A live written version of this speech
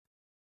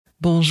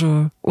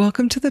Bonjour.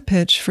 Welcome to The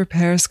Pitch for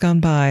Paris Gone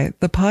By,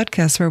 the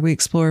podcast where we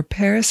explore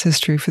Paris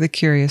history for the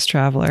curious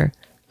traveler.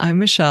 I'm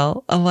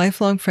Michelle, a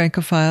lifelong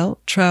francophile,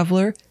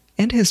 traveler,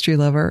 and history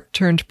lover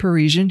turned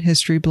Parisian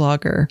history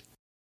blogger.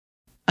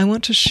 I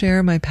want to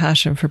share my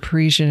passion for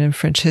Parisian and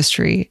French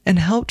history and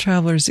help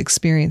travelers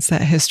experience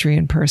that history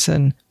in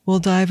person. We'll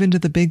dive into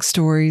the big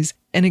stories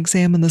and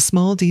examine the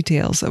small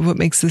details of what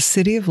makes the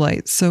City of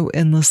Light so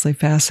endlessly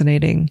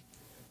fascinating.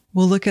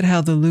 We'll look at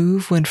how the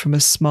Louvre went from a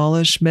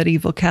smallish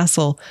medieval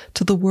castle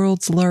to the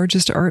world's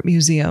largest art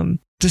museum,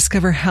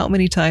 discover how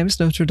many times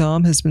Notre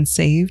Dame has been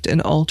saved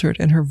and altered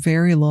in her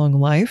very long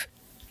life,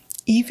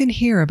 even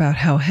hear about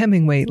how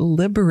Hemingway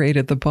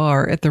liberated the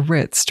bar at the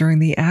Ritz during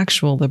the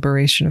actual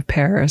liberation of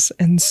Paris,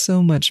 and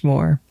so much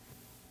more.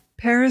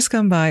 Paris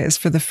Gone By is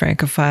for the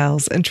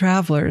francophiles and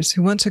travelers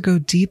who want to go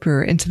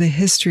deeper into the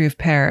history of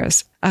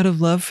Paris, out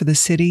of love for the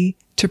city,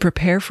 to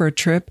prepare for a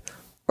trip,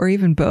 or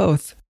even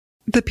both.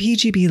 The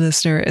PGB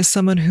listener is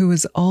someone who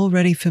is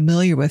already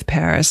familiar with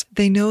Paris.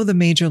 They know the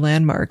major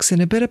landmarks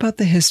and a bit about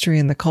the history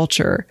and the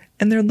culture,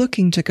 and they're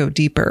looking to go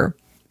deeper.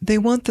 They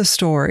want the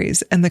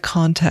stories and the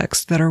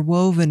context that are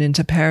woven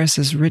into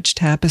Paris's rich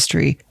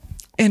tapestry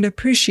and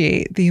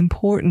appreciate the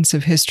importance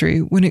of history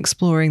when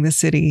exploring the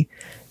city.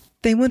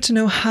 They want to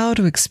know how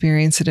to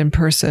experience it in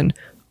person,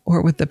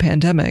 or with the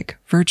pandemic,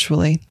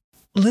 virtually.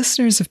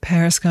 Listeners of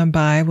Paris Gone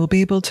By will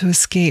be able to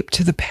escape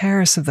to the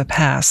Paris of the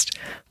past,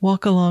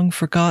 walk along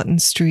forgotten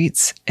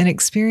streets, and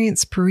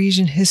experience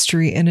Parisian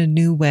history in a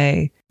new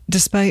way.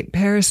 Despite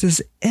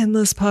Paris's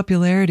endless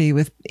popularity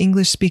with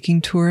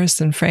English-speaking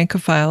tourists and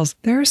francophiles,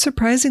 there are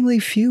surprisingly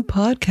few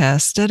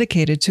podcasts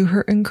dedicated to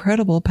her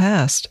incredible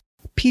past.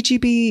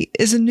 PGB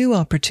is a new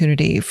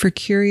opportunity for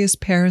curious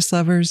Paris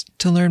lovers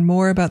to learn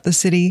more about the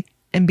city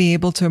and be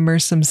able to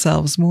immerse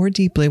themselves more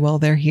deeply while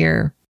they're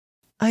here.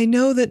 I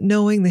know that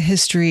knowing the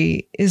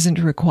history isn't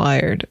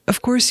required.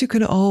 Of course, you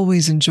can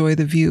always enjoy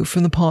the view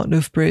from the Pont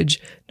Neuf Bridge.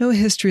 No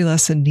history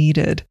lesson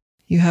needed.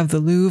 You have the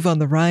Louvre on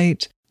the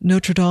right,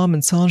 Notre Dame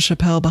and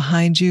Sainte-Chapelle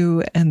behind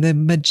you, and the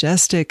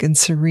majestic and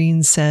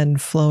serene Seine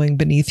flowing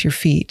beneath your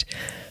feet.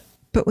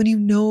 But when you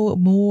know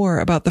more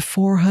about the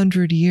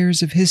 400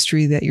 years of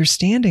history that you're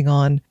standing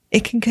on,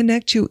 it can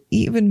connect you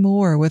even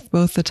more with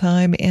both the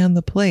time and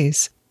the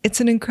place. It's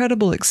an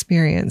incredible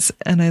experience,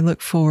 and I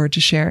look forward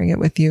to sharing it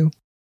with you.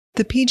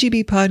 The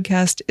PGB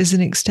podcast is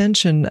an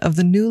extension of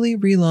the newly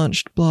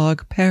relaunched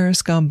blog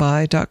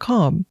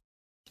parisgoneby.com.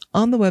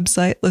 On the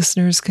website,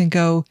 listeners can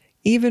go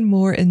even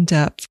more in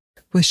depth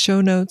with show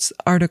notes,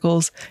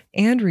 articles,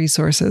 and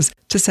resources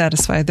to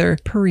satisfy their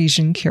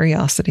Parisian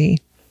curiosity.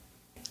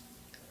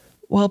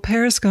 While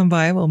Paris Gone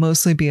By will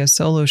mostly be a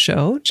solo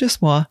show,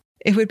 just moi,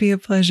 it would be a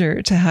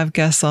pleasure to have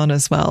guests on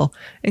as well,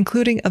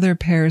 including other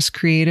Paris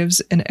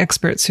creatives and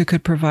experts who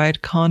could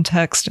provide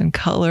context and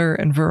color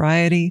and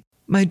variety.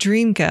 My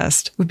dream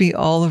guest would be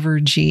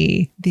Oliver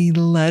G., the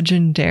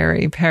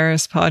legendary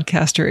Paris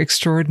podcaster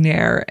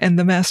extraordinaire and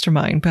the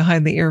mastermind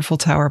behind the Eiffel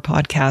Tower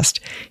podcast.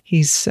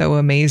 He's so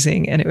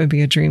amazing, and it would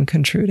be a dream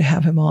come true to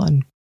have him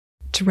on.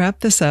 To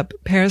wrap this up,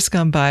 Paris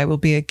Gone By will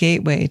be a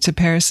gateway to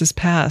Paris's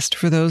past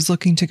for those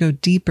looking to go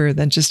deeper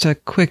than just a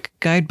quick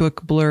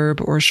guidebook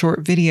blurb or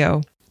short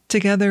video.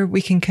 Together,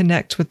 we can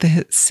connect with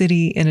the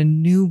city in a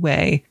new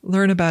way,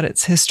 learn about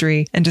its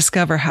history, and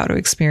discover how to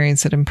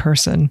experience it in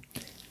person.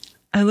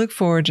 I look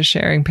forward to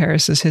sharing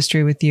Paris's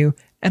history with you,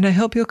 and I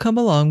hope you'll come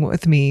along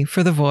with me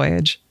for the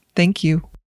voyage. Thank you.